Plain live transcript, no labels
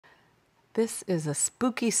This is a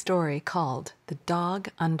spooky story called The Dog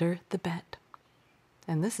Under the Bed.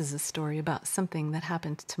 And this is a story about something that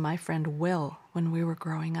happened to my friend Will when we were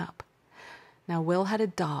growing up. Now, Will had a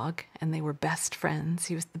dog, and they were best friends.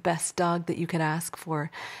 He was the best dog that you could ask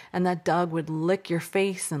for. And that dog would lick your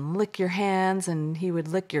face and lick your hands, and he would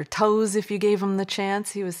lick your toes if you gave him the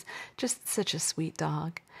chance. He was just such a sweet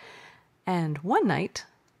dog. And one night,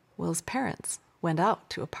 Will's parents went out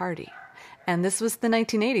to a party. And this was the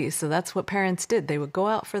 1980s, so that's what parents did. They would go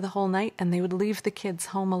out for the whole night, and they would leave the kids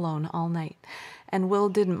home alone all night. And Will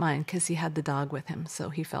didn't mind because he had the dog with him, so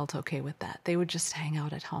he felt okay with that. They would just hang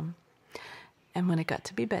out at home. And when it got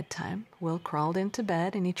to be bedtime, Will crawled into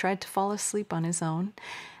bed, and he tried to fall asleep on his own.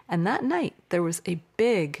 And that night, there was a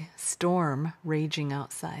big storm raging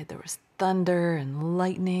outside. There was thunder and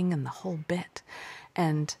lightning and the whole bit.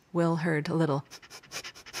 And Will heard a little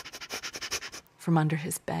from under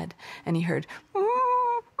his bed, and he heard,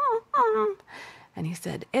 and he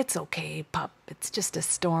said, "It's okay, pup, it's just a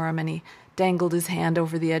storm." And he dangled his hand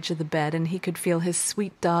over the edge of the bed, and he could feel his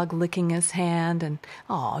sweet dog licking his hand, and,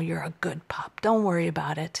 "Oh, you're a good pup, don't worry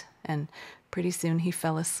about it." And pretty soon he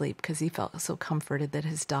fell asleep because he felt so comforted that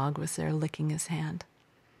his dog was there licking his hand.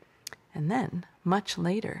 And then, much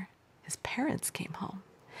later, his parents came home.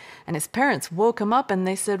 And his parents woke him up, and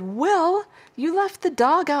they said, "Will, you left the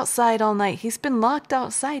dog outside all night. He's been locked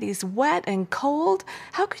outside. He's wet and cold.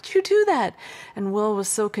 How could you do that?" And Will was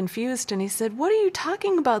so confused, and he said, "What are you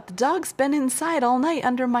talking about? The dog's been inside all night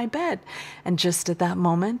under my bed." And just at that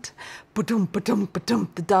moment, ba-dum, ba-dum, ba-dum,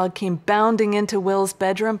 the dog came bounding into Will's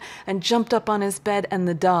bedroom and jumped up on his bed, and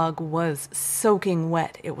the dog was soaking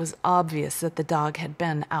wet. It was obvious that the dog had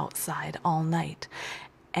been outside all night.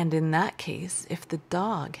 And in that case, if the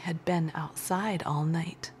dog had been outside all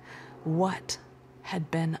night, what had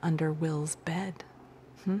been under Will's bed?